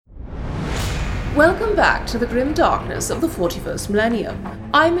Welcome back to the grim darkness of the 41st millennium.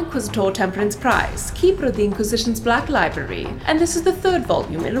 I'm Inquisitor Temperance Price, keeper of the Inquisition's Black Library, and this is the third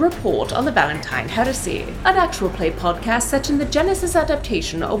volume in a report on the Valentine Heresy, an actual play podcast set in the Genesis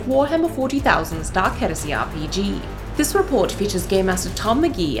adaptation of Warhammer 40,000's Dark Heresy RPG. This report features Game Master Tom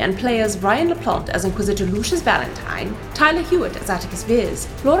McGee and players Ryan LaPlante as Inquisitor Lucius Valentine, Tyler Hewitt as Atticus Viz,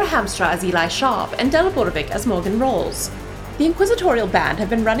 Laura Hamstra as Eli Sharp, and Della Borovic as Morgan Rawls. The Inquisitorial Band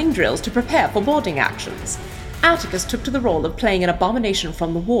have been running drills to prepare for boarding actions. Atticus took to the role of playing an abomination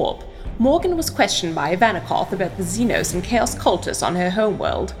from the warp. Morgan was questioned by Ivanakoth about the Xenos and Chaos cultists on her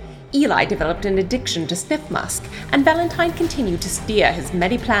homeworld. Eli developed an addiction to sniff musk, and Valentine continued to steer his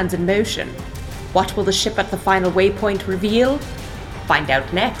many plans in motion. What will the ship at the final waypoint reveal? Find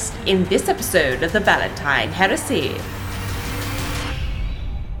out next in this episode of the Valentine Heresy.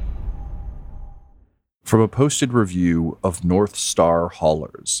 From a posted review of North Star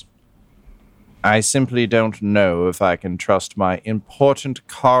Haulers. I simply don't know if I can trust my important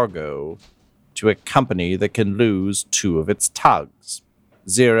cargo to a company that can lose 2 of its tugs.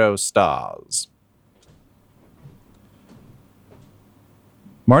 0 stars.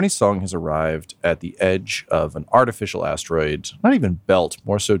 Marnie's Song has arrived at the edge of an artificial asteroid, not even belt,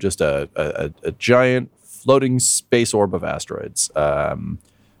 more so just a giant floating space orb of asteroids.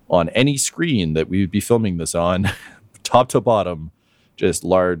 On any screen that we would be filming this on, top to bottom, just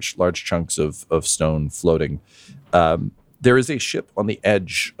large chunks of stone floating. There is a ship on the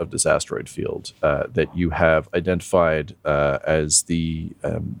edge of this asteroid field that you have identified as the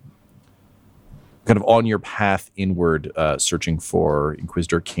kind of on your path inward, searching for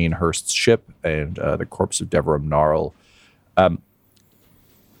Inquisitor Kanehurst's ship and the corpse of Deveram Gnarl.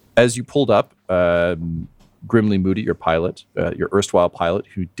 As you pulled up, Grimly Moody, your pilot, your erstwhile pilot,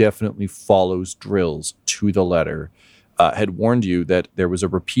 who definitely follows drills to the letter, had warned you that there was a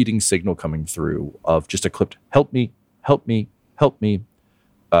repeating signal coming through of just a clipped, help me, help me, help me,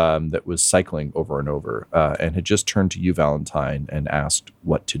 that was cycling over and over, and had just turned to you, Valentine, and asked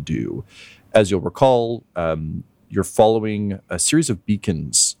what to do. As you'll recall, you're following a series of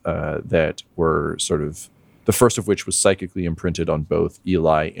beacons that were sort of, the first of which was psychically imprinted on both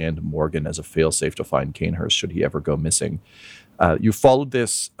Eli and Morgan as a failsafe to find Kanehurst should he ever go missing. You followed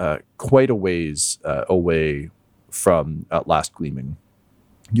this quite a ways away from Last Gleaming.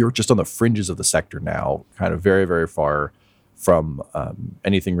 You're just on the fringes of the sector now, kind of very, very far from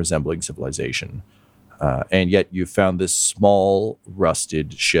anything resembling civilization. And yet you found this small,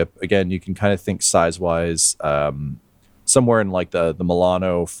 rusted ship. Again, you can kind of think size-wise, somewhere in like the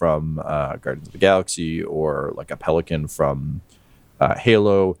Milano from Guardians of the Galaxy, or like a Pelican from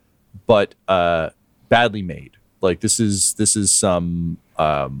Halo, but badly made. Like this is some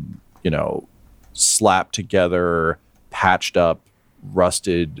slapped together, patched up,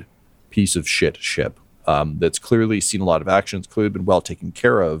 rusted piece of shit ship that's clearly seen a lot of action. It's clearly been well taken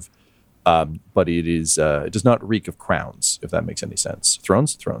care of, but it does not reek of crowns, if that makes any sense.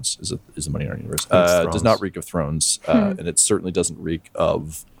 Thrones is the Money in our universe. Does not reek of thrones, and it certainly doesn't reek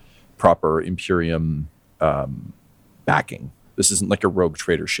of proper Imperium backing. This isn't like a rogue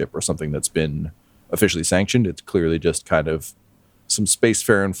trader ship or something that's been officially sanctioned. It's clearly just kind of some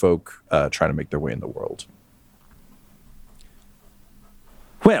spacefaring folk trying to make their way in the world.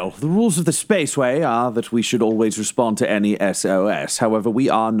 Well, the rules of the Spaceway are that we should always respond to any SOS. However, we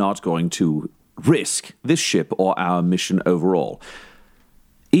are not going to risk this ship or our mission overall.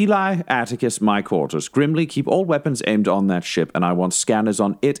 Eli, Atticus, my quarters. Grimly, keep all weapons aimed on that ship, and I want scanners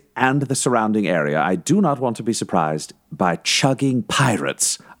on it and the surrounding area. I do not want to be surprised by chugging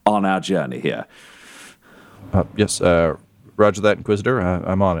pirates on our journey here. Yes, roger that, Inquisitor.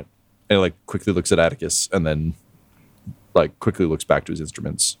 I'm on it. And he quickly looks at Atticus and then quickly looks back to his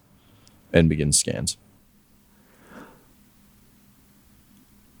instruments and begins scans.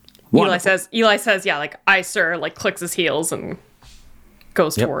 Eli says, yeah, aye, sir, clicks his heels and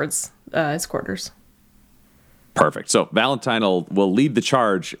goes towards his quarters. Perfect. So Valentine will lead the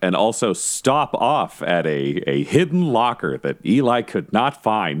charge and also stop off at a hidden locker that Eli could not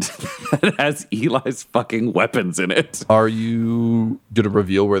find that has Eli's fucking weapons in it. Are you going to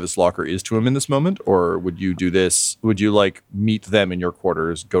reveal where this locker is to him in this moment? Or would you do this? Would you meet them in your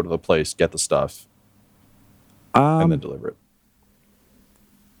quarters, go to the place, get the stuff, and then deliver it?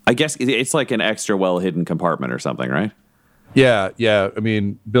 I guess it's like an extra well-hidden compartment or something, right? Yeah. I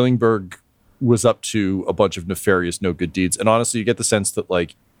mean, Billingberg was up to a bunch of nefarious, no good deeds. And honestly, you get the sense that,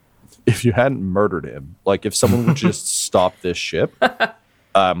 if you hadn't murdered him, if someone would just stop this ship,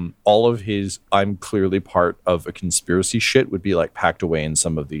 all of his I'm clearly part of a conspiracy shit would be packed away in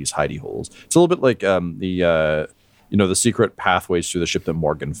some of these hidey holes. It's a little bit like the secret pathways through the ship that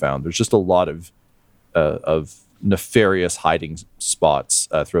Morgan found. There's just a lot of of nefarious hiding spots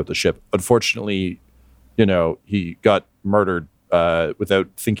throughout the ship. Unfortunately, he got murdered without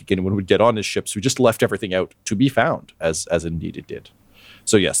thinking anyone would get on his ship, so he just left everything out to be found, as indeed it did.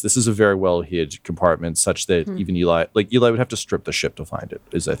 So yes, this is a very well hid compartment, such that even Eli would have to strip the ship to find it,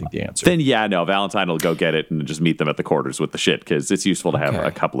 is I think the answer. Then Valentine will go get it and just meet them at the quarters with the shit, because it's useful to have a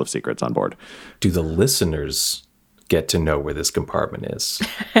couple of secrets on board. Do the listeners get to know where this compartment is?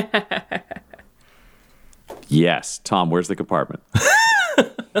 Yes. Tom, where's the compartment?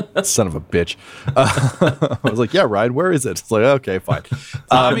 Son of a bitch. I was like, yeah, Ryan, where is it? It's like, okay, fine.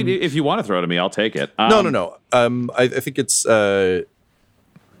 I mean, if you want to throw it at me, I'll take it. No. I think it's...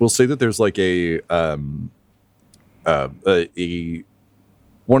 we'll say that there's like a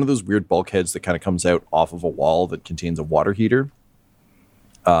one of those weird bulkheads that kind of comes out off of a wall that contains a water heater.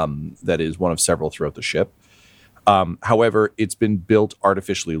 That is one of several throughout the ship. However, it's been built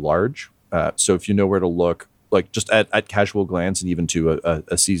artificially large. So if you know where to look, like just at casual glance, and even to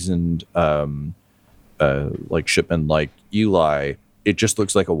a seasoned like shipman like Eli, it just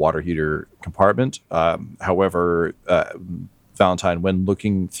looks like a water heater compartment. However, Valentine, when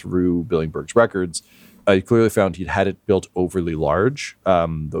looking through Billingberg's records, he clearly found he'd had it built overly large.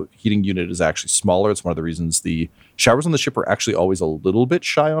 The heating unit is actually smaller. It's one of the reasons the showers on the ship are actually always a little bit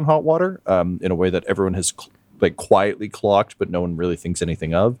shy on hot water, in a way that everyone has quietly clocked, but no one really thinks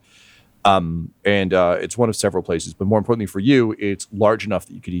anything of. And it's one of several places, but more importantly for you, it's large enough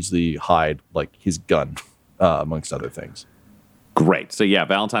that you could easily hide like his gun, amongst other things. Great. So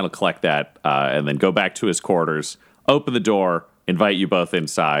Valentine will collect that, and then go back to his quarters, open the door, invite you both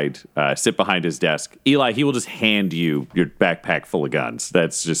inside, sit behind his desk. Eli, he will just hand you your backpack full of guns.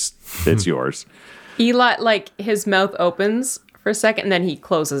 It's yours. Eli, his mouth opens for a second, and then he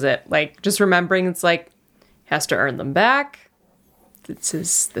closes it, just remembering it's has to earn them back.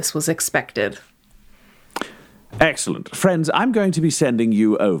 This was expected. Excellent. Friends, I'm going to be sending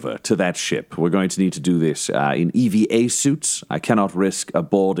you over to that ship. We're going to need to do this in EVA suits. I cannot risk a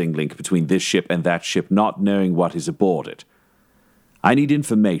boarding link between this ship and that ship not knowing what is aboard it. I need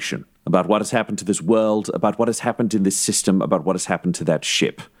information about what has happened to this world, about what has happened in this system, about what has happened to that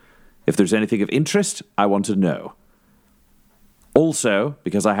ship. If there's anything of interest, I want to know. Also,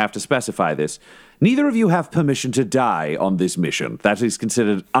 because I have to specify this, neither of you have permission to die on this mission. That is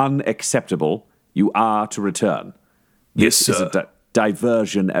considered unacceptable. You are to return. Yes, this sir. is a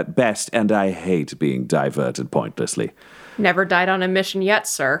diversion at best, and I hate being diverted pointlessly. Never died on a mission yet,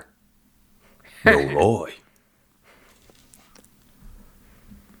 sir. No lie.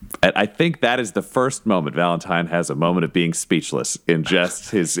 And I think that is the first moment Valentine has a moment of being speechless in just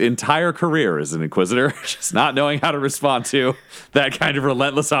his entire career as an Inquisitor, just not knowing how to respond to that kind of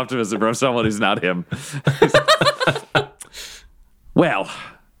relentless optimism from someone who's not him. Well,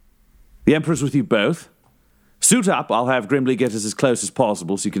 the Emperor's with you both. Suit up. I'll have Grimly get us as close as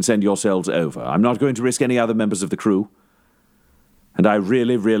possible so you can send yourselves over. I'm not going to risk any other members of the crew. And I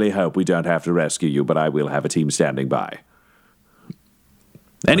really, really hope we don't have to rescue you, but I will have a team standing by.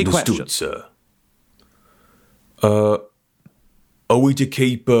 Any Understood, questions? sir. Are we to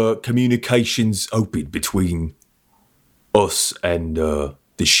keep communications open between us and the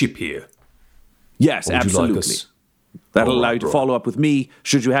ship here? Yes, Or would you absolutely. like us? That'll All allow right, you to right. follow up with me.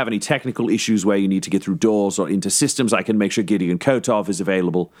 Should you have any technical issues where you need to get through doors or into systems, I can make sure Gideon Kotov is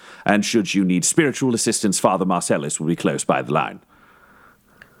available. And should you need spiritual assistance, Father Marcellus will be close by the line.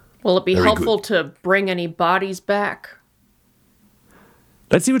 Will it be Very helpful to bring any bodies back?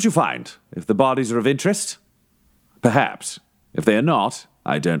 Let's see what you find. If the bodies are of interest, perhaps. If they are not,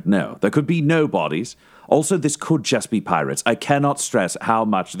 I don't know. There could be no bodies. Also, this could just be pirates. I cannot stress how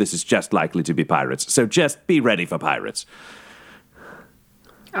much this is just likely to be pirates. So just be ready for pirates.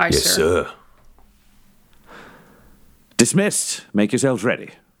 Aye, Yes, sir. sir. Dismissed. Make yourselves ready.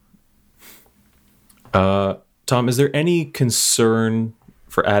 Tom, is there any concern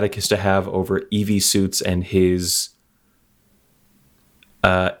for Atticus to have over EV suits and his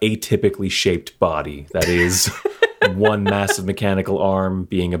atypically shaped body? That is one massive mechanical arm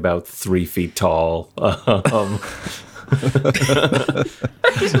being about 3 feet tall.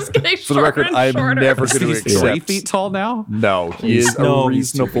 He's just getting For the record, I'm never going to He's accept. 3 feet tall now? No, he is a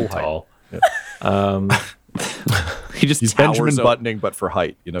he's 2 reasonable feet height. tall. He just He's towers Benjamin over. Buttoning, but for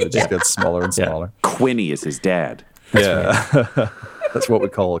height. It just gets smaller and Yeah. smaller. Quinny is his dad. Yeah, that's what we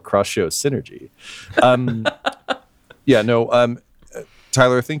call a cross-show synergy.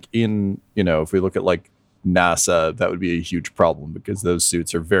 Tyler, I think if we look at like NASA, that would be a huge problem because those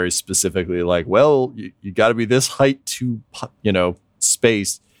suits are very specifically like, well, you got to be this height to,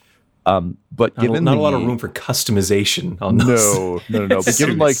 space. But given not a lot of room for customization on those. No. But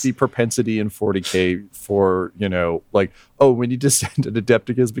given like the propensity in 40K for, like, oh, we need to send an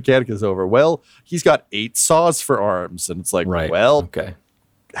Adepticus Mechanicus over. Well, he's got 8 saws for arms. And it's like, okay.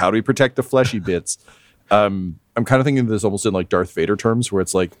 How do we protect the fleshy bits? I'm kind of thinking of this almost in like Darth Vader terms, where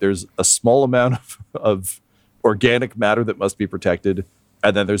it's like there's a small amount of organic matter that must be protected.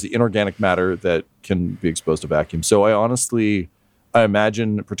 And then there's the inorganic matter that can be exposed to vacuum. So I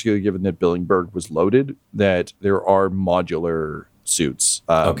imagine, particularly given that Billingberg was loaded, that there are modular suits.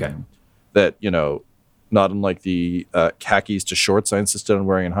 That, not unlike the khakis to shorts I insisted on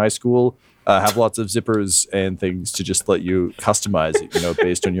wearing in high school, have lots of zippers and things to just let you customize it,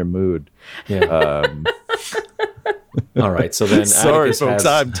 based on your mood. Yeah. All right. So then, sorry, folks,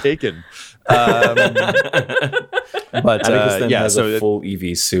 I'm taken. But Atticus then has a full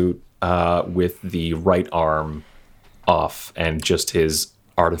EV suit with the right arm off and just his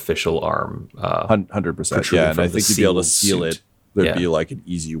artificial arm 100%. Yeah, and I think you'd be able to seal it. There'd be like an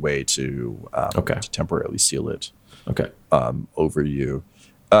easy way to temporarily seal it over you.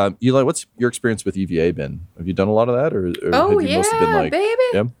 Eli, what's your experience with EVA been? Have you done a lot of that, or have you mostly been like,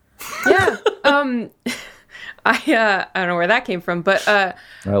 baby? Yeah. I don't know where that came from, but I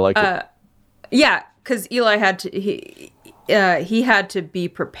like it. Yeah, because Eli had to he had to be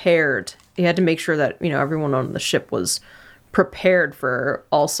prepared. He had to make sure that everyone on the ship was prepared for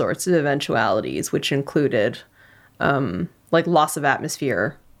all sorts of eventualities, which included like loss of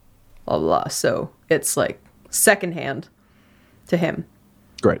atmosphere, blah blah blah. So it's like secondhand to him.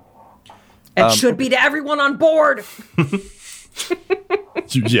 Great. And should be to everyone on board.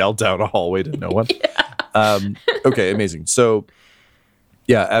 You yell down a hallway to no one. Okay, amazing. So,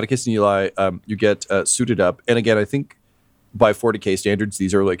 yeah, Atticus and Eli, you get suited up. And again, I think by 40K standards,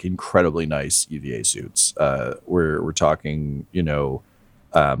 these are like incredibly nice EVA suits. We're talking,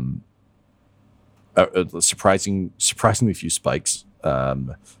 surprisingly few spikes.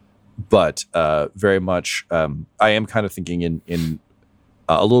 But very much, I am kind of thinking in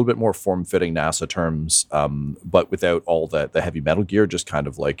a little bit more form-fitting NASA terms, but without all the heavy metal gear, just kind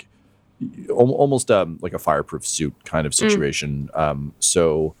of like almost like a fireproof suit kind of situation.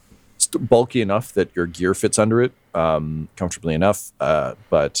 So bulky enough that your gear fits under it comfortably enough,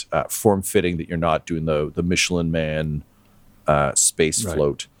 but form-fitting that you're not doing the Michelin Man space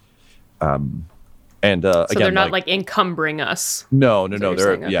float. And so again, they're not like encumbering us. No.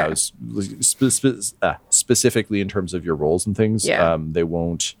 They're specifically in terms of your rolls and things. Yeah. They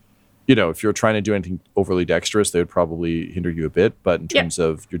won't. If you're trying to do anything overly dexterous, they would probably hinder you a bit. But in terms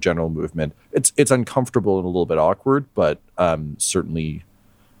of your general movement, it's uncomfortable and a little bit awkward, but certainly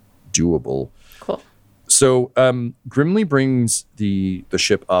doable. Cool. So Grimly brings the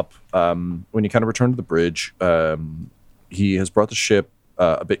ship up. When you kind of return to the bridge, he has brought the ship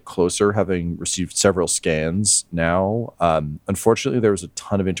a bit closer, having received several scans now. Unfortunately, there was a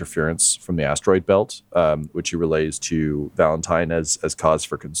ton of interference from the asteroid belt, which he relays to Valentine as cause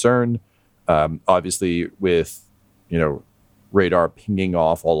for concern. Obviously, with radar pinging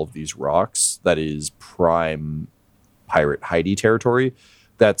off all of these rocks, that is prime pirate Heidi territory.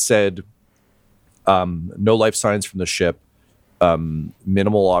 That said, no life signs from the ship,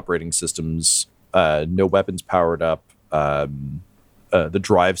 minimal operating systems, no weapons powered up. The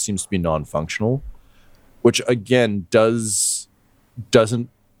drive seems to be non-functional, which again doesn't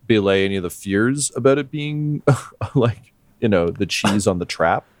belay any of the fears about it being like the cheese on the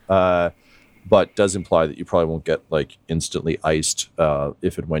trap, but does imply that you probably won't get like instantly iced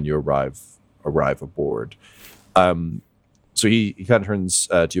if and when you arrive aboard. So he kind of turns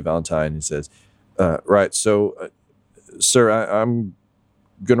to you, Valentine, and says, "Right, so, sir, I'm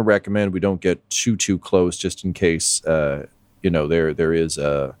going to recommend we don't get too close, just in case." There is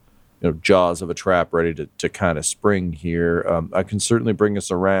jaws of a trap ready to kind of spring here. I can certainly bring us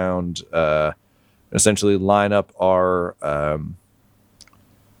around, essentially line up our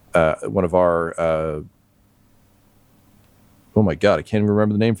one of our. Oh my God, I can't even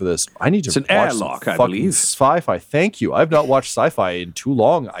remember the name for this. I need to. It's an airlock, I believe. Sci-fi. Thank you. I've not watched sci-fi in too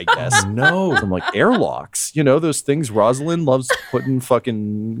long, I guess. No. I'm like, airlocks. Those things Rosalind loves putting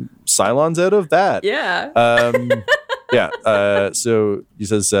fucking Cylons out of that. Yeah. Yeah. So he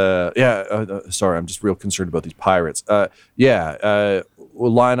says, sorry, I'm just real concerned about these pirates.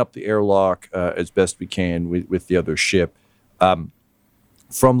 We'll line up the airlock as best we can with the other ship. From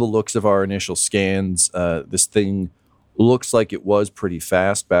the looks of our initial scans, this thing looks like it was pretty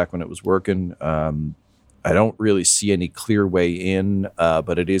fast back when it was working. I don't really see any clear way in,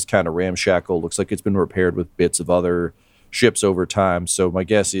 but it is kind of ramshackle. Looks like it's been repaired with bits of other ships over time. So my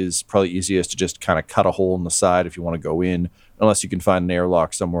guess is probably easiest to just kind of cut a hole in the side if you want to go in. unless you can find an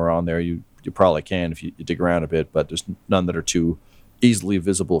airlock somewhere on there. You probably can if you dig around a bit, but there's none that are too easily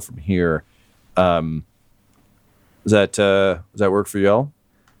visible from here. Does that work for y'all?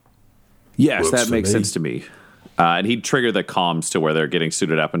 Yes, Works that for makes me. sense to me. And he'd trigger the comms to where they're getting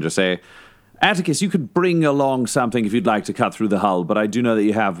suited up and just say, Atticus, you could bring along something if you'd like to cut through the hull, but I do know that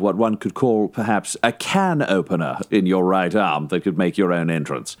you have what one could call perhaps a can opener in your right arm that could make your own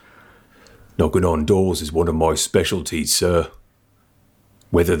entrance. Knocking on doors is one of my specialties, sir.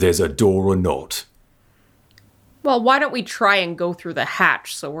 Whether there's a door or not. Well, why don't we try and go through the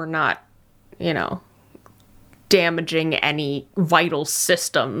hatch so we're not, damaging any vital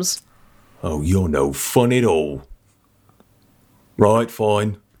systems? Oh, you're no fun at all. Right,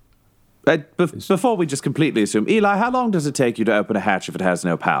 fine. Before we just completely assume, Eli, how long does it take you to open a hatch if it has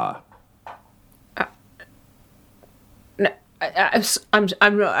no power?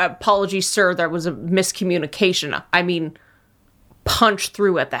 Apologies, sir. There was a miscommunication. I mean, punch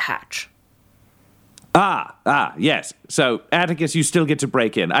through at the hatch. Yes. So, Atticus, you still get to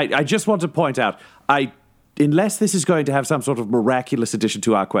break in. I just want to point out, unless this is going to have some sort of miraculous addition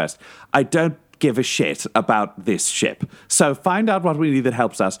to our quest, I don't give a shit about this ship. So find out what we need that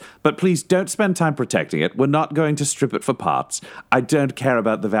helps us, but please don't spend time protecting it. We're not going to strip it for parts. I don't care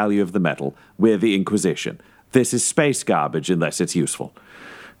about the value of the metal. We're the Inquisition. This is space garbage unless it's useful.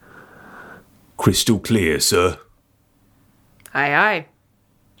 Crystal clear, sir. Aye,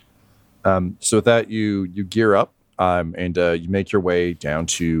 aye. So with that, you gear up and you make your way down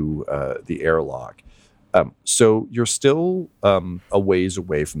to the airlock. So you're still a ways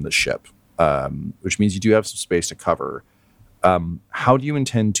away from the ship, which means you do have some space to cover. How do you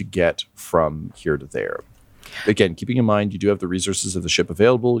intend to get from here to there? Again, keeping in mind you do have the resources of the ship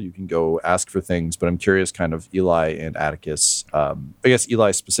available. You can go ask for things, but I'm curious, kind of Eli and Atticus. I guess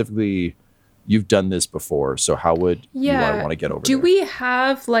Eli specifically, you've done this before, so how would Eli want to get over there? Do we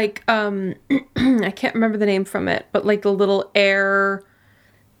have I can't remember the name from it, but like the little air,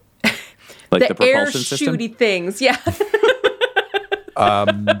 Like the air propulsion system? shooty things? Yeah.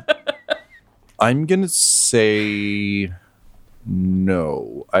 I'm gonna say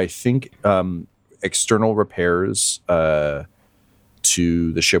no. I think external repairs to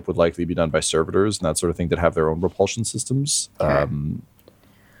the ship would likely be done by servitors and that sort of thing that have their own propulsion systems,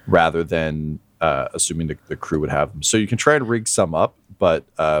 rather than assuming the crew would have them. So you can try and rig some up, but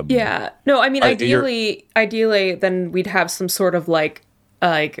Yeah. No, I mean, ideally, then we'd have some sort of kind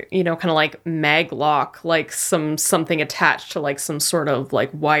of like mag lock, like something attached to like some sort of like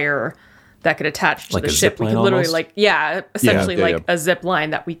wire that could attach to Like the a ship. zip We line could literally almost? essentially Yeah, a zip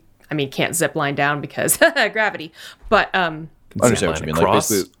line that can't zip line down because gravity, but I understand what you mean. Like Across?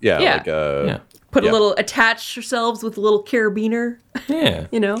 basically, Yeah. Put a little, attach yourselves with a little carabiner, Yeah.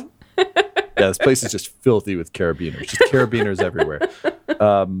 Yeah, this place is just filthy with carabiners. Just carabiners everywhere.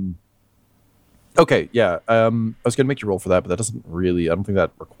 Okay, yeah. I was going to make you roll for that, but that doesn't really... I don't think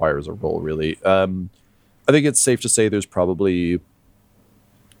that requires a roll, really. I think it's safe to say there's probably...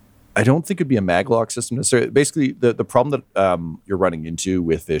 I don't think it'd be a maglock system necessarily. Basically, the problem that you're running into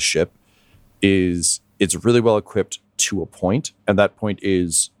with this ship is it's really well equipped to a point, and that point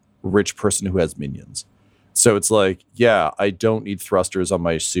is rich person who has minions. So it's like, yeah, I don't need thrusters on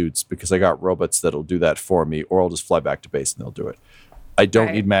my suits because I got robots that'll do that for me, or I'll just fly back to base and they'll do it. I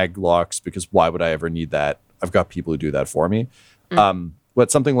don't need mag locks because why would I ever need that? I've got people who do that for me.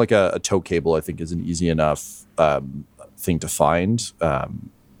 But something like a tow cable, I think, is an easy enough thing to find.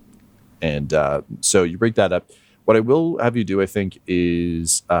 So you rig that up. What I will have you do, I think,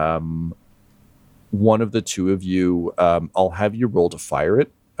 is one of the two of you, I'll have you roll to fire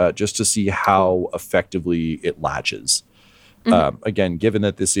it. Just to see how effectively it latches. Again, given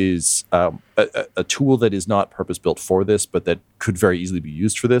that this is a tool that is not purpose-built for this, but that could very easily be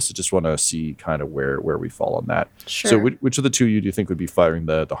used for this, I just want to see kind of where we fall on that. Sure. So which of the two you do you think would be firing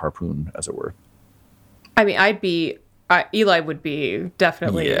the harpoon, as it were? I mean, Eli would be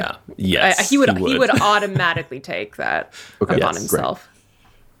definitely. Yeah. Yes. He would automatically take that upon himself.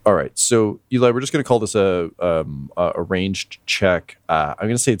 All right, so Eli, we're just going to call this a ranged check. I'm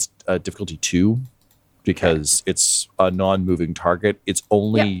going to say it's difficulty 2 because it's a non-moving target. It's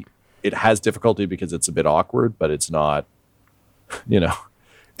only it has difficulty because it's a bit awkward, but it's not,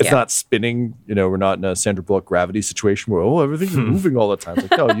 it's not spinning. We're not in a Sandra Bullock gravity situation where everything's moving all the time. It's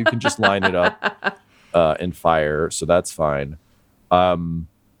like, no, you can just line it up and fire, so that's fine.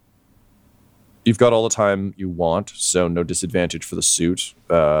 You've got all the time you want, so no disadvantage for the suit.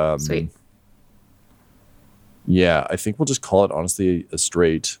 Sweet. Yeah, I think we'll just call it, honestly, a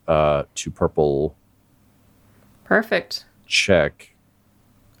straight 2 purple Perfect. check.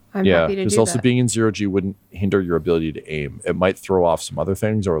 I'm happy to do because also that. being in zero G wouldn't hinder your ability to aim. It might throw off some other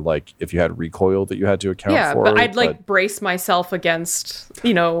things, or like if you had recoil that you had to account for. But I'd like brace myself against,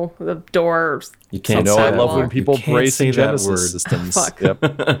 the door. You can't. I say that love when word. people You can't brace say in that Genesis word. systems. Fuck. Yep.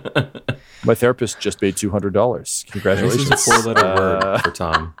 My therapist just paid $200. This Congratulations. is a 4-letter word for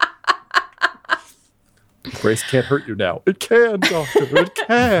Tom. Brace can't hurt you now. It can, doctor. It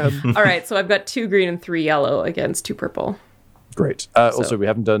can. All right, so I've got 2 green and 3 yellow against 2 purple. Great. Also, we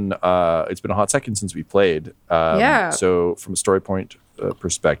haven't done. It's been a hot second since we played. Yeah. So, from a story point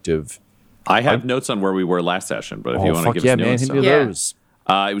perspective, I have notes on where we were last session, but if you want to give us man, notes, hit me with Yeah. those.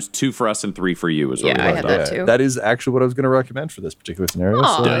 it was 2 for us and 3 for you. Is what Yeah, we I left had off. that too. That is actually what I was going to recommend for this particular scenario.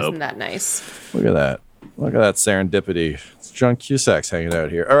 Oh, So isn't that nice? look at that. Look at that serendipity. It's John Cusack's hanging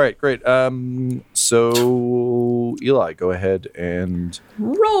out here. All right, great. So Eli, go ahead and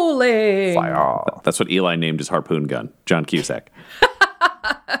Rolling. fire. That's what Eli named his harpoon gun, John Cusack.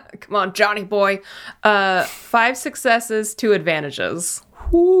 Come on, Johnny boy. 5 successes, 2 advantages.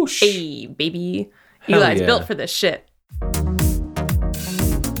 Whoosh. Hey, baby. Hell Eli's yeah. built for this shit.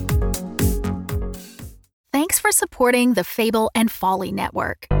 Thanks for supporting the Fable and Folly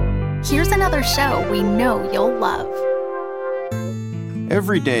Network. Here's another show we know you'll love.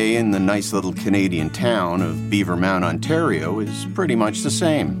 Every day in the nice little Canadian town of Beavermount, Ontario is pretty much the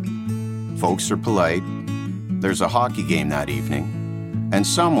same. Folks are polite, there's a hockey game that evening, and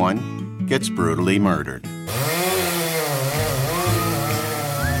someone gets brutally murdered.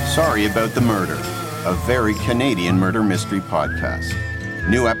 Sorry About the Murder, a very Canadian murder mystery podcast.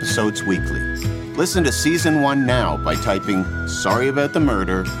 New episodes weekly. Listen to Season 1 now by typing Sorry About the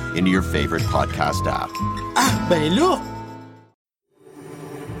Murder into your favorite podcast app.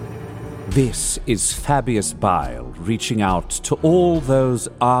 This is Fabius Bile reaching out to all those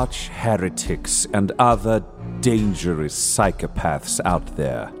arch-heretics and other dangerous psychopaths out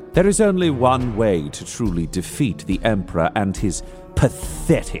there. There is only one way to truly defeat the Emperor and his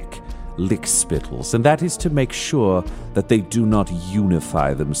pathetic lickspittles, and that is to make sure that they do not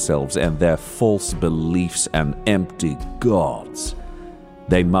unify themselves and their false beliefs and empty gods.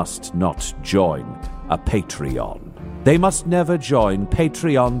 They must not join a Patreon. They must never join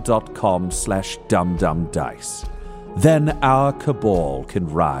patreon.com/dumdumdice. Then our cabal can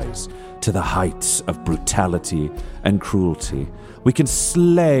rise to the heights of brutality and cruelty. We can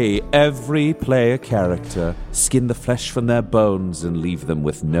slay every player character, skin the flesh from their bones, and leave them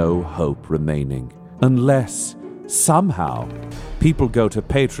with no hope remaining. Unless, somehow, people go to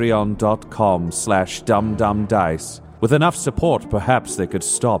patreon.com/dumdumdice. With enough support, perhaps they could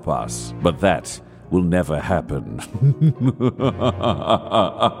stop us. But that will never happen.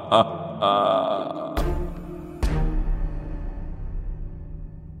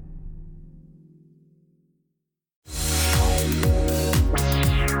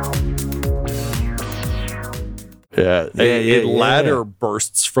 Yeah, a yeah. ladder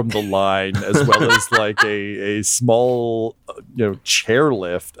bursts from the line as well as like a small chair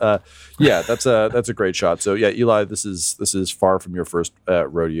lift. Yeah, that's a great shot. So yeah, Eli, this is far from your first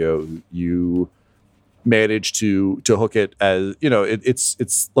rodeo. You managed to hook it as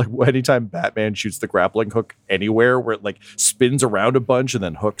it's like anytime Batman shoots the grappling hook anywhere where it like spins around a bunch and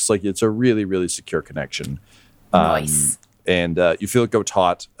then hooks. Like it's a really really secure connection. Nice. And you feel it go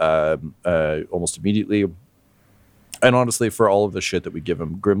taut almost immediately. And honestly, for all of the shit that we give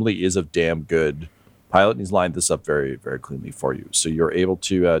him, Grimly is a damn good pilot, and he's lined this up very, very cleanly for you. So you're able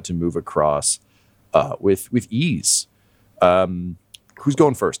to move across with ease. Who's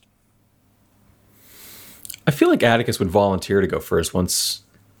going first? I feel like Atticus would volunteer to go first once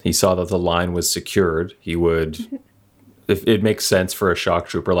he saw that the line was secured. He would. If it makes sense for a shock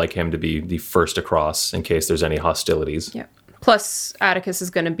trooper like him to be the first across in case there's any hostilities. Yeah. Plus, Atticus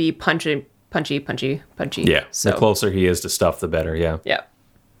is going to be punchy. Yeah. So, the closer he is to stuff, the better. Yeah. yeah.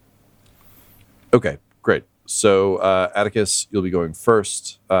 Okay, great. So Atticus, you'll be going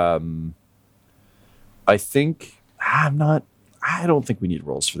first. I don't think we need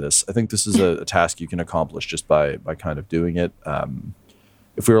rolls for this. I think this is a task you can accomplish just by kind of doing it.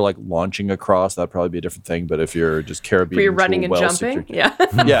 If we were like launching across, that'd probably be a different thing. But if you're just carabiner, Were you running and jumping? Yeah.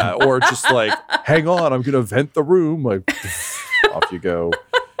 yeah, or just like, hang on, I'm gonna vent the room. Like, off you go.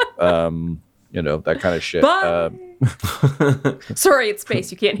 That kind of shit. Bye. Sorry, it's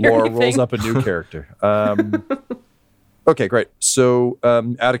space. You can't hear Laura anything. rolls up a new character. Okay, great. So,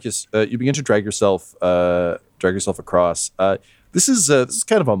 Atticus, you begin to drag yourself across. This is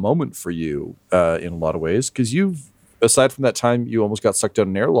kind of a moment for you in a lot of ways because you've, aside from that time you almost got sucked down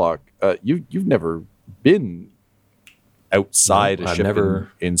an airlock, you've never been outside a I've ship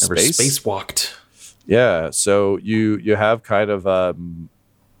never in space. spacewalked. Yeah, so you have kind of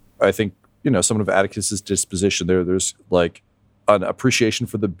I think, someone of Atticus's disposition there's like an appreciation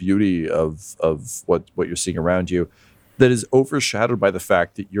for the beauty of what you're seeing around you that is overshadowed by the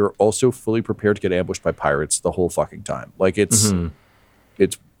fact that you're also fully prepared to get ambushed by pirates the whole fucking time. Like it's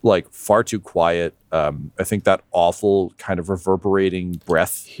like far too quiet. I think that awful kind of reverberating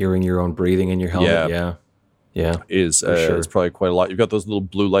breath, hearing your own breathing in your helmet. Yeah. Is probably quite a lot. You've got those little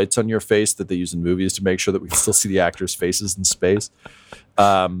blue lights on your face that they use in movies to make sure that we can still see the actors' faces in space.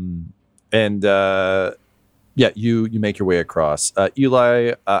 You make your way across.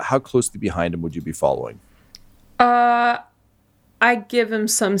 Eli, how closely behind him would you be following? I give him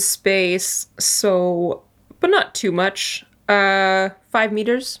some space, but not too much. 5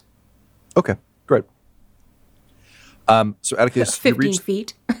 meters. Okay, great. So Atticus, 15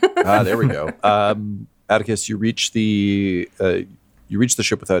 feet. There we go. Atticus, you reach the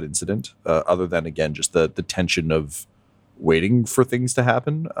ship without incident, other than again just the tension of waiting for things to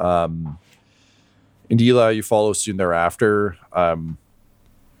happen. And Eli, you follow soon thereafter.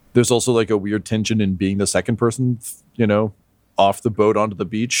 There's also like a weird tension in being the second person, off the boat onto the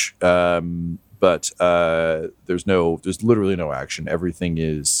beach. But there's literally no action. Everything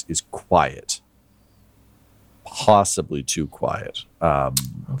is quiet, possibly too quiet.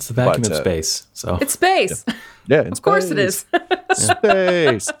 It's the vacuum of space. So it's space. Yeah, of course it is.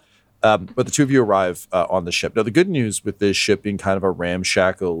 Space. But the two of you arrive on the ship. Now, the good news with this ship being kind of a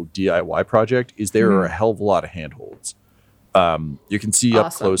ramshackle DIY project is there are a hell of a lot of handholds. You can see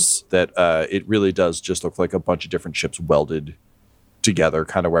up close that it really does just look like a bunch of different ships welded together,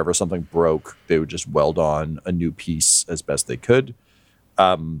 kind of wherever something broke, they would just weld on a new piece as best they could.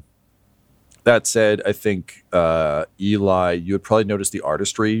 That said, I think, Eli, you would probably notice the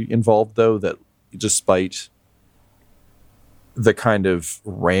artistry involved, though, that despite the kind of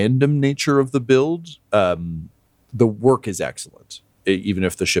random nature of the build, the work is excellent, even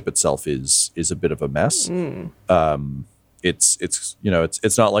if the ship itself is a bit of a mess. It's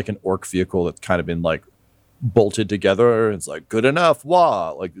not like an orc vehicle that's kind of been like bolted together. It's like good enough.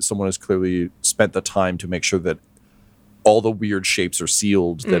 Wow. Like someone has clearly spent the time to make sure that all the weird shapes are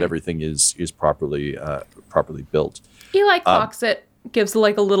sealed, that everything is properly built. Eli clocks it, gives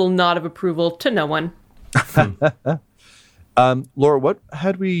like a little nod of approval to no one. Laura, what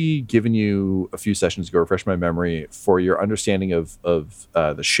had we given you a few sessions ago, refresh my memory, for your understanding of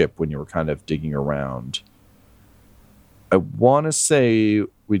the ship when you were kind of digging around? I want to say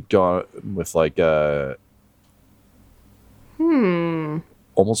we'd gone with like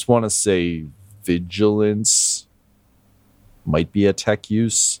almost want to say vigilance might be a tech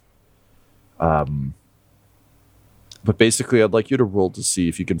use. But basically, I'd like you to roll to see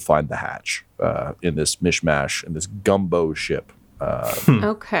if you can find the hatch in this mishmash, in this gumbo ship.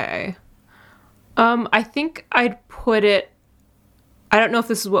 Okay. I think I'd put it... I don't know if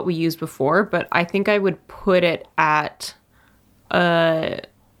this is what we used before, but I think I would put it at...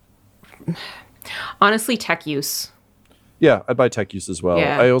 honestly, tech use. Yeah, I'd buy tech use as well.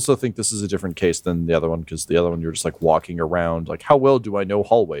 Yeah. I also think this is a different case than the other one, because the other one you're just like walking around, like, how well do I know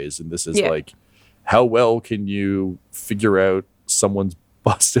hallways? And this is like, how well can you figure out someone's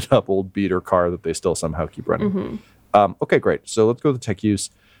busted up old beater car that they still somehow keep running? Okay, great. So let's go to the tech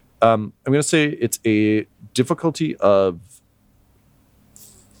use. I'm going to say it's a difficulty of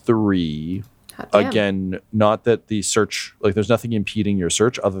 3. Again, not that the search, like there's nothing impeding your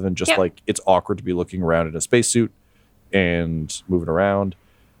search other than just like it's awkward to be looking around in a spacesuit and moving around.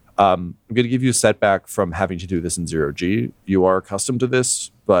 I'm going to give you a setback from having to do this in 0G. You are accustomed to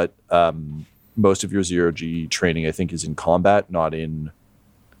this, but most of your 0G training, I think, is in combat, not in,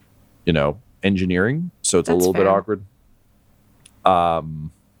 engineering. So it's a little bit awkward.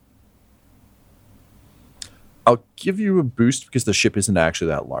 I'll give you a boost because the ship isn't actually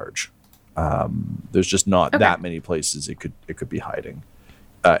that large. There's just not that many places it could be hiding.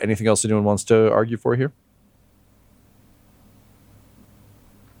 Anything else anyone wants to argue for here?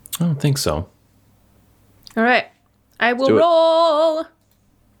 I don't think so. All right. I will roll.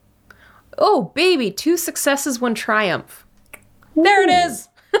 Oh, baby. 2 successes, 1 triumph. Ooh. There it is.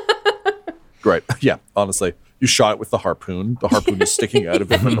 Great. Yeah, honestly. You shot it with the harpoon. The harpoon is sticking out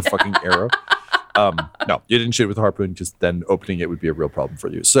of it like a fucking arrow. No, you didn't shoot it with the harpoon because then opening it would be a real problem for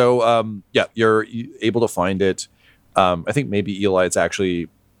you. So, you're able to find it. I think maybe Eli, it's actually,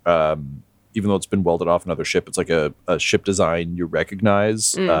 even though it's been welded off another ship, it's like a ship design you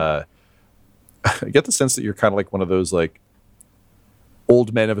recognize. I get the sense that you're kind of like one of those like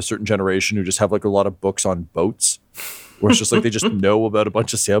old men of a certain generation who just have like a lot of books on boats. Where it's just like they just know about a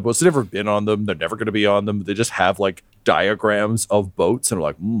bunch of sailboats. They've never been on them. They're never going to be on them. They just have like diagrams of boats and are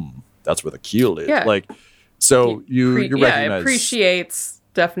like, that's where the keel is. Yeah. Like, so you recognize. Appreciates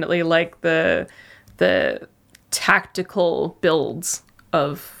definitely like the tactical builds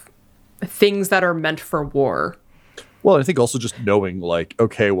of things that are meant for war. Well, I think also just knowing, like,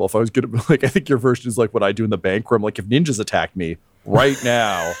 okay, well, if I was going to, like, I think your version is like what I do in the bank, where I'm like, if ninjas attack me right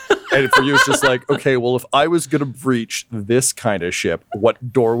now, and for you, it's just like, okay, well, if I was going to breach this kind of ship,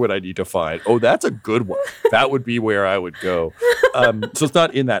 what door would I need to find? Oh, that's a good one. That would be where I would go. So it's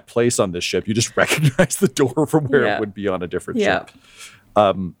not in that place on this ship. You just recognize the door from where it would be on a different ship.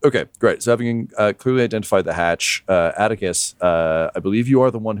 Okay, great. So having clearly identified the hatch, Atticus, I believe you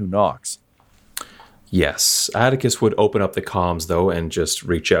are the one who knocks. Yes. Atticus would open up the comms, though, and just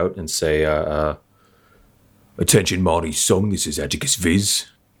reach out and say, Attention, Marty's song. This is Atticus Viz.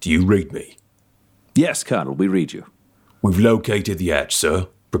 Do you read me? Yes, Colonel, we read you. We've located the hatch, sir.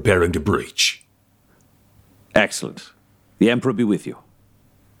 Preparing to breach. Excellent. The Emperor be with you.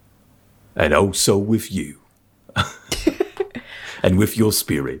 And also with you. And with your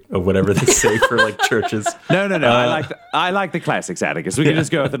spirit. or whatever they say for, like, churches. No. I like the classics, Atticus. We can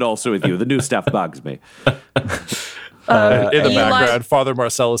just go with it also with you. The new stuff bugs me. In the background, Father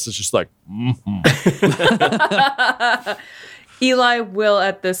Marcellus is just like, Eli will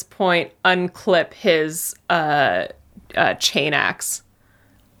at this point unclip his chain axe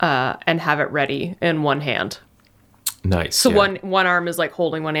and have it ready in one hand. Nice. So one arm is like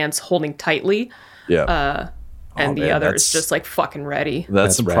holding, one hand's holding tightly. Yeah. And the other is just like fucking ready.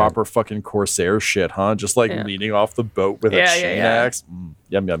 That's some rad. proper fucking Corsair shit, huh? Just like leaning off the boat with a chain axe.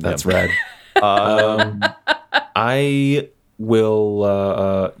 Yum, yum, That's yum. rad. I will,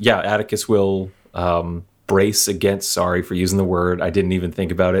 Atticus will brace against, sorry for using the word, I didn't even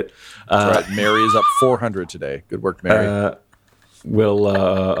think about it. That's right. Mary is up 400 today. Good work, Mary.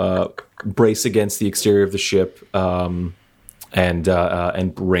 Will brace against the exterior of the ship and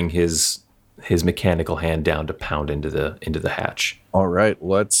bring his mechanical hand down to pound into the hatch. All right,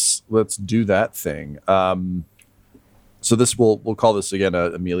 let's do that thing. So this we'll call this again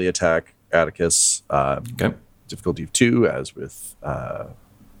a melee attack, Atticus. Okay. Difficulty of 2, as with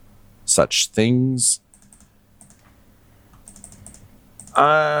such things.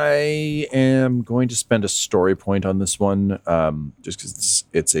 I am going to spend a story point on this one, just because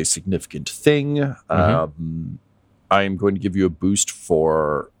it's a significant thing. I am going to give you a boost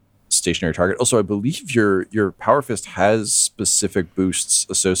for stationary target. Also, I believe your Power Fist has specific boosts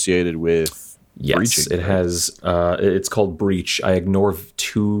associated with breaching. It has. It's called Breach. I ignore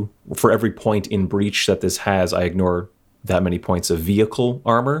 2 for every point in Breach that this has. I ignore that many points of vehicle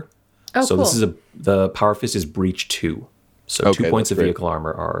armor. Oh, so cool. this is the Power Fist is Breach 2. So Okay, 2 points of that's great. vehicle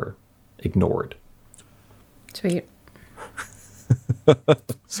armor are ignored. Sweet.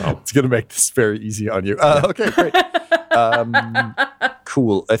 So It's going to make this very easy on you. Okay, great.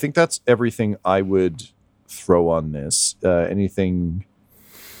 Cool. I think that's everything I would throw on this. Anything?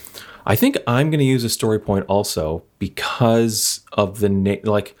 I think I'm going to use a story point also because of the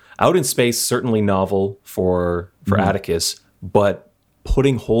like Out in Space, certainly novel for Atticus, but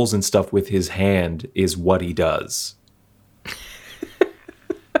putting holes in stuff with his hand is what he does.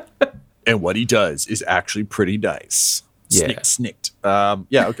 And what he does is actually pretty nice. Yeah. Snicked.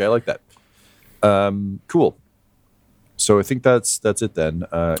 Okay, I like that. Cool. So I think that's it then.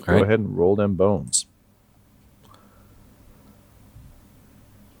 Go right. ahead and roll them bones.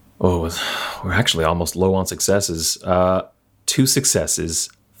 Oh, we're actually almost low on successes. 2 successes,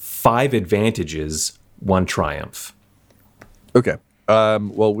 5 advantages, 1 triumph. Okay.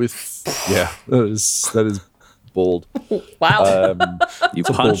 Well, that is bold. Wow. You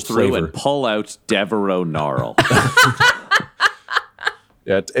a punch bold through flavor. and pull out Devereaux Gnarl.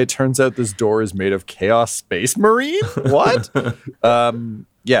 Yeah, it turns out this door is made of Chaos Space Marine. What?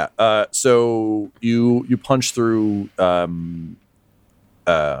 So you punch through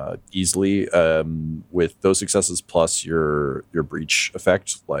easily with those successes plus your breach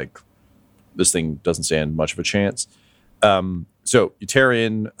effect. Like, this thing doesn't stand much of a chance. So you tear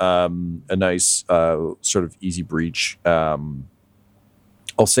in a nice sort of easy breach.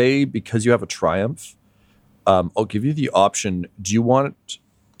 I'll say, because you have a triumph, I'll give you the option. Do you want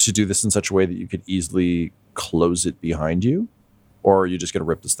to do this in such a way that you could easily close it behind you? Or are you just going to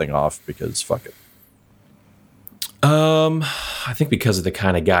rip this thing off because fuck it? I think because of the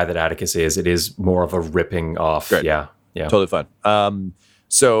kind of guy that Atticus is, it is more of a ripping off. Great. Yeah. Totally fine.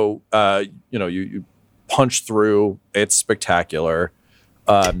 You punch through. It's spectacular.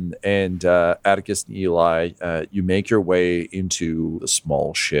 And Atticus and Eli, you make your way into the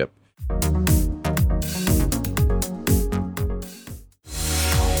small ship.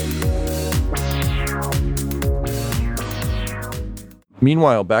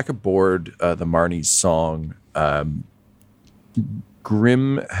 Meanwhile, back aboard the Marnie's Song,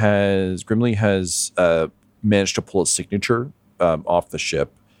 Grimley has managed to pull a signature off the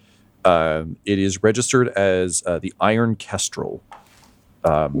ship. It is registered as the Iron Kestrel,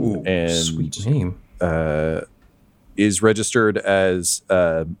 and Sweet name. Is registered as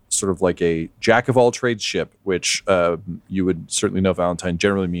sort of like a jack of all trades ship, which you would certainly know, Valentine,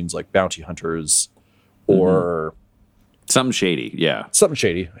 generally means like bounty hunters or something shady. Yeah, something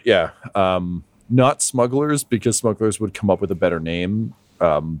shady. Yeah, not smugglers, because smugglers would come up with a better name.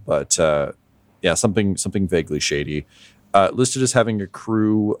 But yeah, something vaguely shady. Listed as having a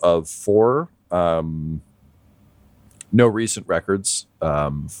crew of 4. No recent records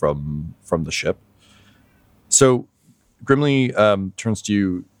from the ship. So Grimley turns to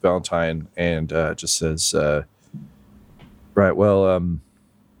you, Valentine, and just says, right, well,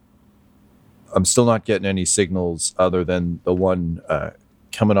 I'm still not getting any signals other than the one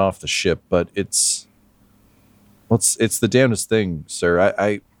coming off the ship, but it's the damnedest thing,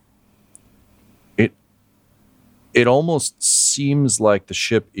 sir. It almost seems like the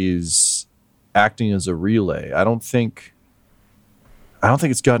ship is acting as a relay. I don't think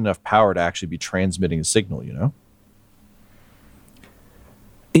it's got enough power to actually be transmitting a signal, you know?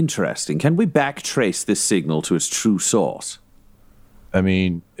 Interesting. Can we backtrace this signal to its true source? I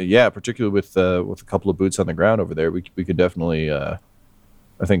mean, yeah, particularly with a couple of boots on the ground over there, we could definitely, I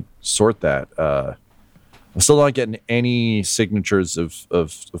think, sort that. I'm still not getting any signatures of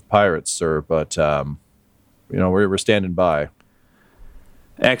pirates, sir, but we're standing by.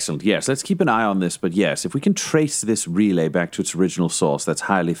 Excellent. Yes, let's keep an eye on this. But yes, if we can trace this relay back to its original source, that's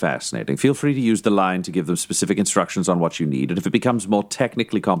highly fascinating. Feel free to use the line to give them specific instructions on what you need. And if it becomes more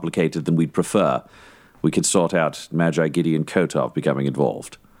technically complicated than we'd prefer, we can sort out Magi Gideon Kotov becoming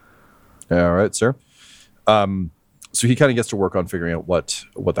involved. All right, sir. So he kind of gets to work on figuring out what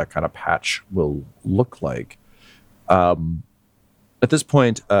that kind of patch will look like. At this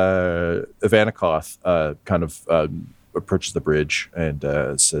point, Ivanikoth kind of approaches the bridge and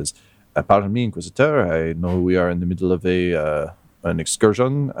says, "Pardon me, Inquisitor. I know we are in the middle of an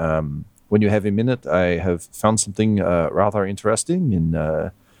excursion. When you have a minute, I have found something rather interesting in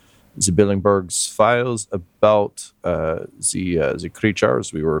the Billingberg's files about the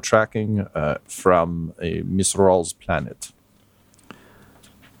creatures we were tracking from a Miss Rawls planet."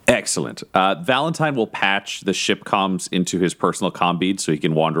 Excellent. Valentine will patch the ship comms into his personal comm bead so he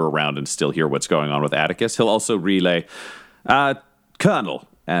can wander around and still hear what's going on with Atticus. He'll also relay, Colonel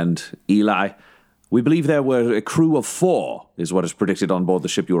and Eli, we believe there were a crew of 4, is what is predicted on board the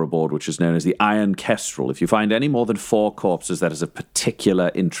ship you're aboard, which is known as the Iron Kestrel. If you find any more than 4 corpses, that is of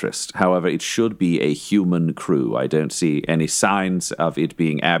particular interest. However, it should be a human crew. I don't see any signs of it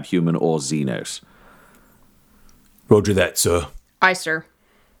being abhuman or Xenos. Roger that, sir. Aye, sir.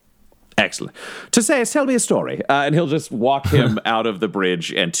 Excellent. Teseus, tell me a story. And he'll just walk him out of the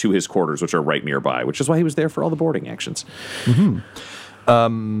bridge and to his quarters, which are right nearby, which is why he was there for all the boarding actions.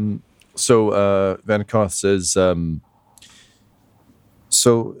 Mm-hmm. So Vanikoth says,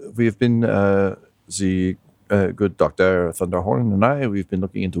 so we've been, the good Dr. Thunderhorn and I, we've been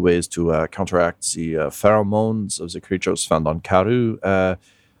looking into ways to counteract the pheromones of the creatures found on Karu.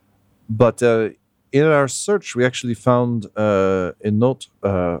 But in our search, we actually found a note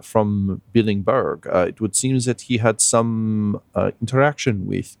from Billingberg. It would seem that he had some interaction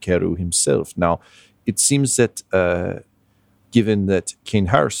with Keru himself. Now, it seems that given that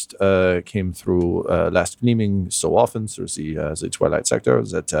Kanehurst came through Last Gleaming so often through the Twilight Sector,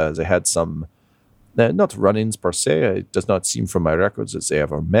 that they had some, not run-ins per se, it does not seem from my records that they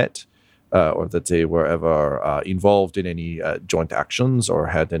ever met, or that they were ever involved in any joint actions or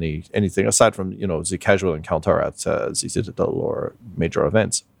had anything aside from, the casual encounter at the Citadel or major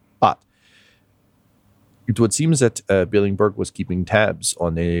events. But it would seem that Billingberg was keeping tabs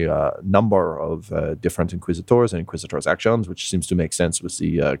on a number of different Inquisitors and Inquisitors' actions, which seems to make sense with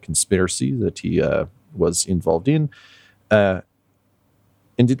the conspiracy that he was involved in. And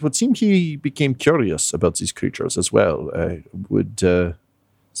it would seem he became curious about these creatures as well.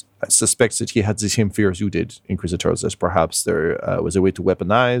 I suspect that he had the same fears you did, Inquisitors, as perhaps there was a way to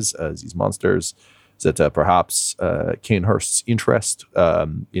weaponize these monsters, that perhaps Kanehurst's interest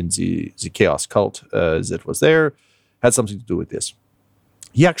in the Chaos cult that was there had something to do with this.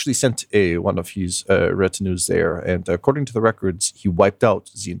 He actually sent one of his retinues there, and according to the records, he wiped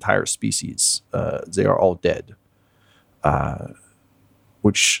out the entire species. They are all dead,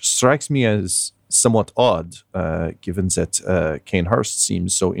 which strikes me as somewhat odd, given that Kanehurst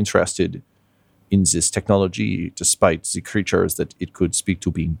seems so interested in this technology, despite the creatures that it could speak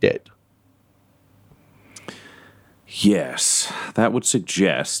to being dead. Yes, that would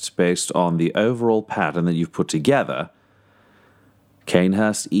suggest, based on the overall pattern that you've put together,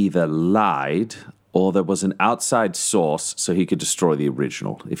 Kanehurst either lied or there was an outside source so he could destroy the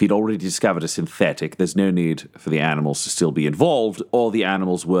original. If he'd already discovered a synthetic, there's no need for the animals to still be involved, or the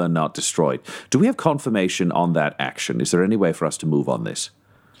animals were not destroyed. Do we have confirmation on that action? Is there any way for us to move on this?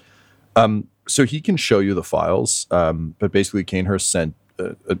 So he can show you the files, but basically Kanehurst sent,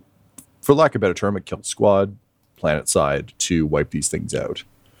 for lack of a better term, a kill squad planet-side to wipe these things out.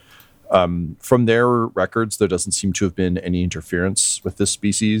 From their records, there doesn't seem to have been any interference with this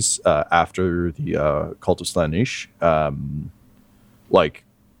species after the Cult of Slaanesh. Like,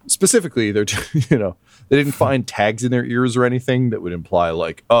 specifically, they're they didn't find tags in their ears or anything that would imply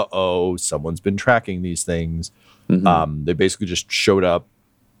like, someone's been tracking these things. Mm-hmm. They basically just showed up,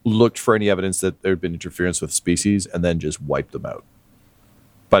 looked for any evidence that there had been interference with species, and then just wiped them out.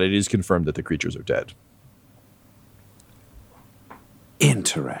 But it is confirmed that the creatures are dead.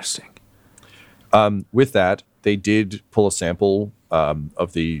 Interesting. With that, they did pull a sample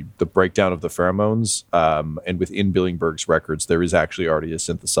of the breakdown of the pheromones, and within Billingberg's records, there is actually already a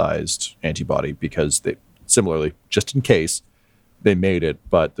synthesized antibody because they, similarly, just in case, they made it,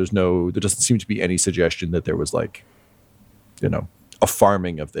 but there doesn't seem to be any suggestion that there was like, a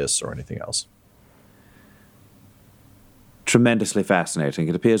farming of this or anything else. Tremendously fascinating.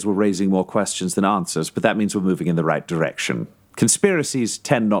 It appears we're raising more questions than answers, but that means we're moving in the right direction. Conspiracies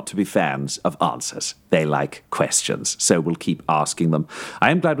tend not to be fans of answers. They like questions, so we'll keep asking them.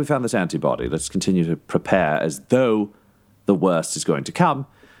 I am glad we found this antibody. Let's continue to prepare as though the worst is going to come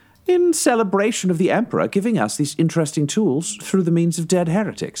in celebration of the Emperor giving us these interesting tools through the means of dead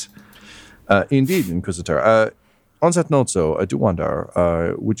heretics. Indeed, Inquisitor. On that note, though, I do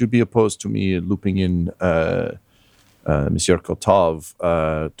wonder, would you be opposed to me looping in Monsieur Kotov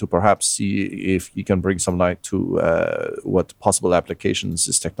to perhaps see if he can bring some light to what possible applications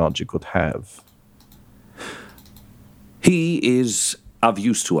this technology could have? He is of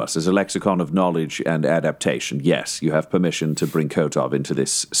use to us as a lexicon of knowledge and adaptation. Yes, you have permission to bring Kotov into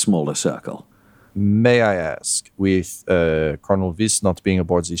this smaller circle. May I ask, with Colonel Viss not being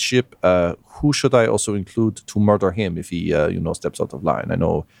aboard the ship, who should I also include to murder him if he, steps out of line? I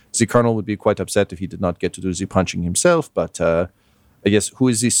know the Colonel would be quite upset if he did not get to do the punching himself, but I guess who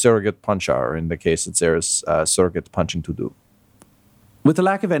is the surrogate puncher in the case that there's surrogate punching to do? With the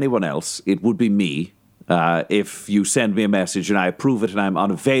lack of anyone else, it would be me. If you send me a message and I approve it and I'm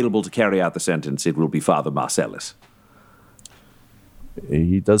unavailable to carry out the sentence, it will be Father Marcellus.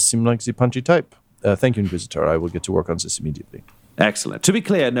 He does seem like the punchy type. Thank you, Inquisitor. I will get to work on this immediately. Excellent. To be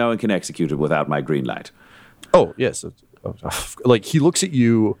clear, no one can execute it without my green light. Oh, yes. Like, he looks at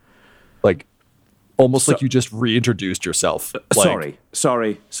you, like, almost like you just reintroduced yourself. Sorry.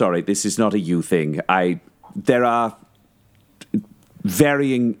 This is not a you thing. There are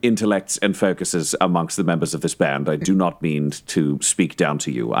varying intellects and focuses amongst the members of this band. I do not mean to speak down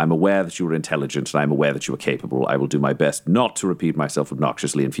to you. I'm aware that you are intelligent, and I'm aware that you are capable. I will do my best not to repeat myself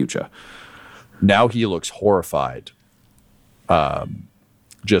obnoxiously in future. Now he looks horrified.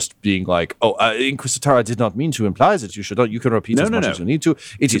 Just being like, Inquisitor, I did not mean to imply that you should not. You can repeat as much as you need to.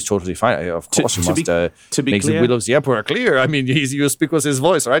 It is totally fine. Of course, you must make the will of the Emperor clear. I mean, you speak with his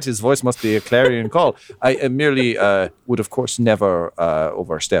voice, right? His voice must be a clarion call. I merely would, of course, never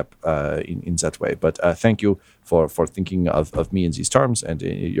overstep in that way. But thank you for thinking of me in these terms, and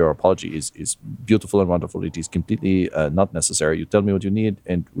your apology is beautiful and wonderful. It is completely not necessary. You tell me what you need,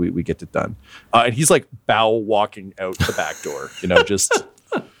 and we get it done. And he's like bow walking out the back door, just...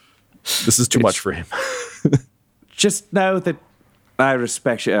 This is too much for him. Just know that I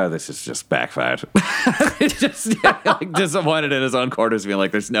respect you. Oh, this is just backfired. Just disappointed in his own quarters, being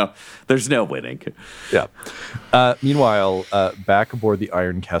like, there's no winning. Yeah. Meanwhile, back aboard the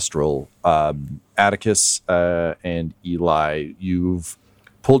Iron Kestrel, Atticus and Eli, you've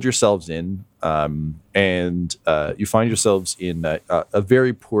pulled yourselves in, and you find yourselves in a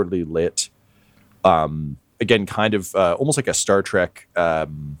very poorly lit, again, kind of almost like a Star Trek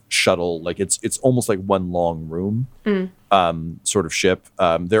shuttle. Like it's almost like one long room sort of ship.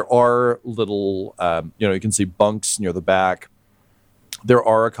 There are little, you can see bunks near the back. There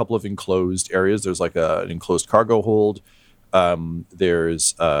are a couple of enclosed areas. There's like an enclosed cargo hold.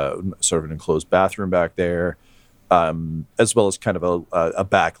 There's sort of an enclosed bathroom back there, as well as kind of a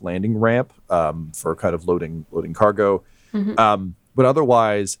back landing ramp for kind of loading cargo. Mm-hmm. But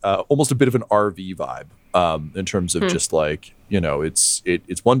otherwise, almost a bit of an RV vibe. In terms of just like,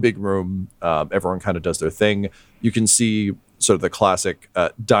 it's one big room. Everyone kind of does their thing. You can see sort of the classic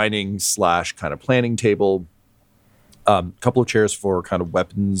dining / kind of planning table. Couple of chairs for kind of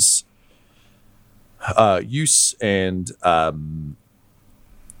weapons use, and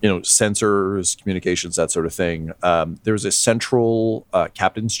sensors, communications, that sort of thing. There's a central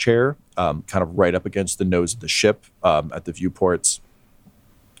captain's chair, kind of right up against the nose of the ship at the viewports.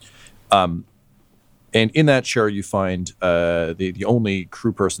 And in that chair, you find the only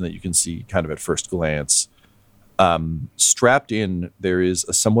crew person that you can see kind of at first glance. Strapped in, there is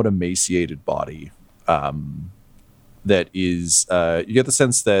a somewhat emaciated body that is, you get the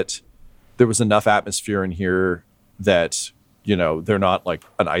sense that there was enough atmosphere in here that, they're not like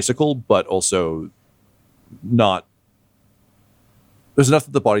an icicle, but also not, there's enough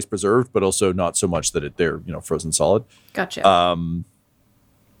that the body's preserved, but also not so much that they're, frozen solid. Gotcha.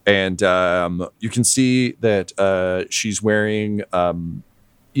 And you can see that she's wearing,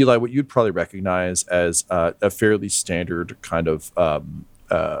 Eli, what you'd probably recognize as a fairly standard kind of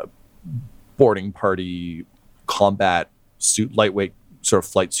boarding party combat suit, lightweight sort of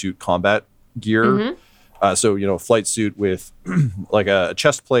flight suit combat gear. Mm-hmm. So, flight suit with like a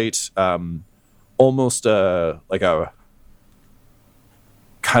chest plate, almost like a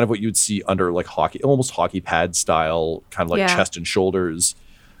kind of what you'd see under like hockey, almost hockey pad style, kind of like chest and shoulders,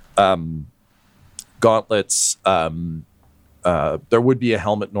 gauntlets. There would be a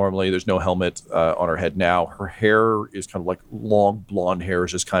helmet normally. There's no helmet on her head now. Her hair is kind of like long blonde hair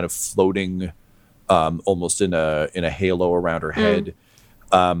is just kind of floating almost in a halo around her head.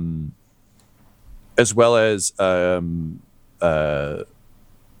 As well as, it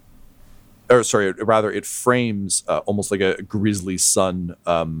frames almost like a grizzly sun,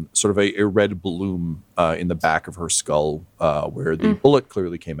 sort of a red bloom in the back of her skull where the bullet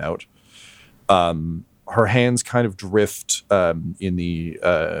clearly came out. Her hands kind of drift in the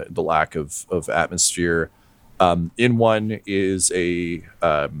lack of atmosphere. In one is a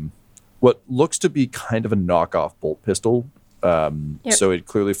what looks to be kind of a knockoff bolt pistol. So it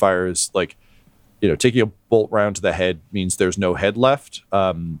clearly fires like, taking a bolt round to the head means there's no head left.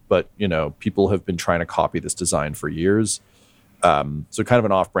 But, people have been trying to copy this design for years. So kind of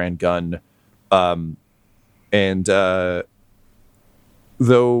an off-brand gun.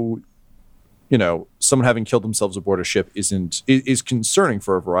 Though, someone having killed themselves aboard a ship is concerning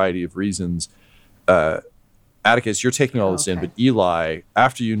for a variety of reasons. Atticus, you're taking all this in, but Eli,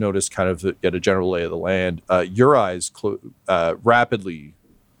 after you notice kind of get a general lay of the land, your eyes rapidly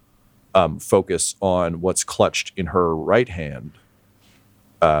focus on what's clutched in her right hand,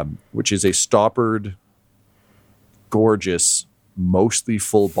 which is a stoppered, gorgeous, mostly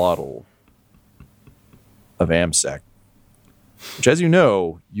full bottle of Amsec, which, as you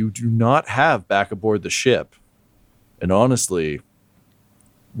know, you do not have back aboard the ship. And honestly,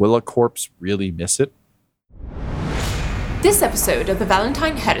 will a corpse really miss it? This episode of the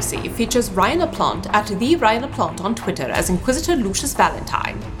Valentine Heresy features Ryan LaPlante at the Ryan LaPlante on Twitter as Inquisitor Lucius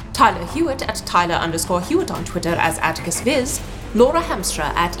Valentine, Tyler Hewitt at Tyler_Hewitt on Twitter as Atticus Viz, Laura Hamstra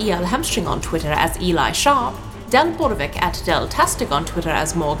at EL Hamstring on Twitter as Eli Sharp, Del Borovic at Deltastic on Twitter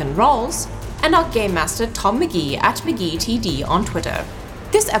as Morgan Rawls, and our Game Master Tom McGee at McGeeTD on Twitter.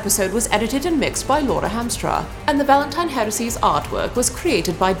 This episode was edited and mixed by Laura Hamstra, and the Valentine Heresy's artwork was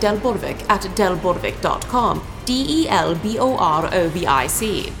created by Del Borovic at delborovic.com,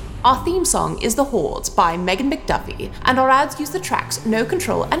 DELBOROVIC. Our theme song is The Hordes by Megan McDuffie, and our ads use the tracks No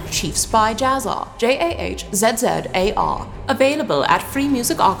Control and Chiefs by Jazzar, JAHZZAR, available at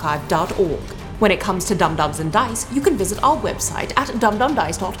freemusicarchive.org. When it comes to Dum Dums and Dice, you can visit our website at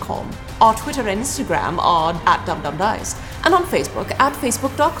dumdumdice.com. Our Twitter and Instagram are at dumdumdice, and on Facebook at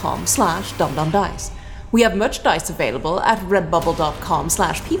facebook.com/dumdumdice. We have merchandise available at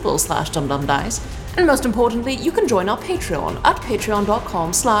redbubble.com/people/dumdumdice. And most importantly, you can join our Patreon at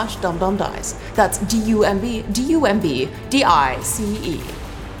patreon.com/dumdumdice. That's DUMBDICE.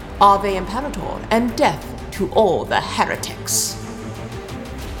 Ave Imperator, and death to all the heretics.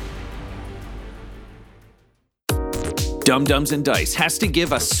 Dum Dums and Dice has to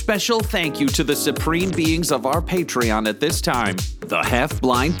give a special thank you to the supreme beings of our Patreon at this time. The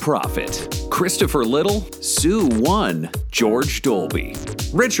Half-Blind Prophet, Christopher Little, Sue One, George Dolby,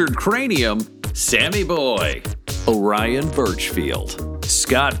 Richard Cranium, Sammy Boy, Orion Birchfield,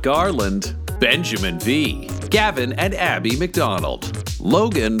 Scott Garland, Benjamin V, Gavin and Abby McDonald,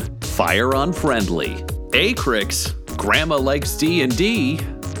 Logan, Fire Unfriendly, Acrix, Grandma Likes D&D,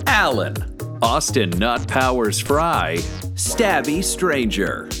 Alan, Austin Nut Powers Fry, Stabby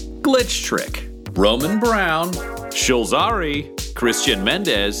Stranger, Glitch Trick, Roman Brown, Shulzari, Christian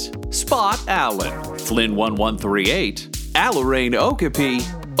Mendez, Spot Allen, Flynn 1138, Alarain Okapi,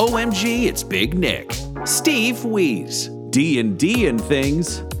 OMG It's Big Nick, Steve Wees, D&D and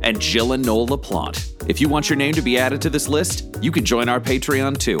Things, and Jill and Noel LaPlante. If you want your name to be added to this list, you can join our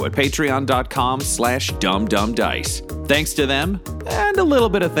Patreon too at patreon.com/dumdumdice. Thanks to them, and a little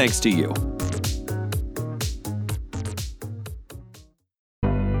bit of thanks to you.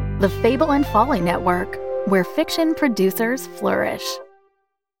 The Fable and Folly Network, where fiction producers flourish.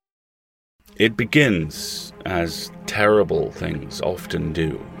 It begins, as terrible things often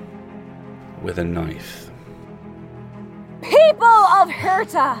do, with a knife. People of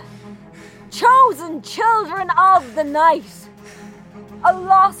Hirta, chosen children of the night, a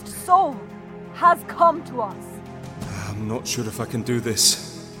lost soul has come to us. I'm not sure if I can do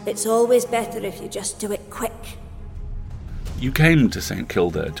this. It's always better if you just do it quick. You came to St.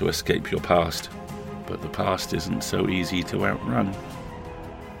 Kilda to escape your past, but the past isn't so easy to outrun.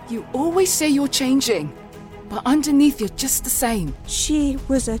 You always say you're changing, but underneath you're just the same. She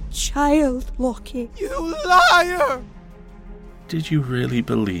was a child, Lockie. You liar! Did you really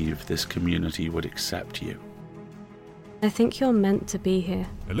believe this community would accept you? I think you're meant to be here.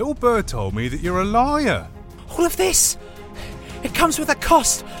 A little bird told me that you're a liar. All of this, it comes with a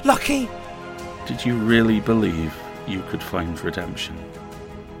cost, Lockie. Did you really believe you could find redemption?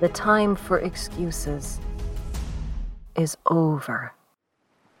 The time for excuses is over.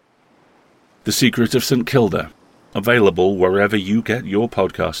 The Secret of St. Kilda, available wherever you get your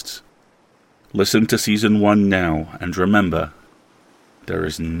podcasts. Listen to Season 1 now, and remember, there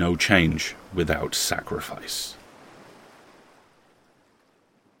is no change without sacrifice.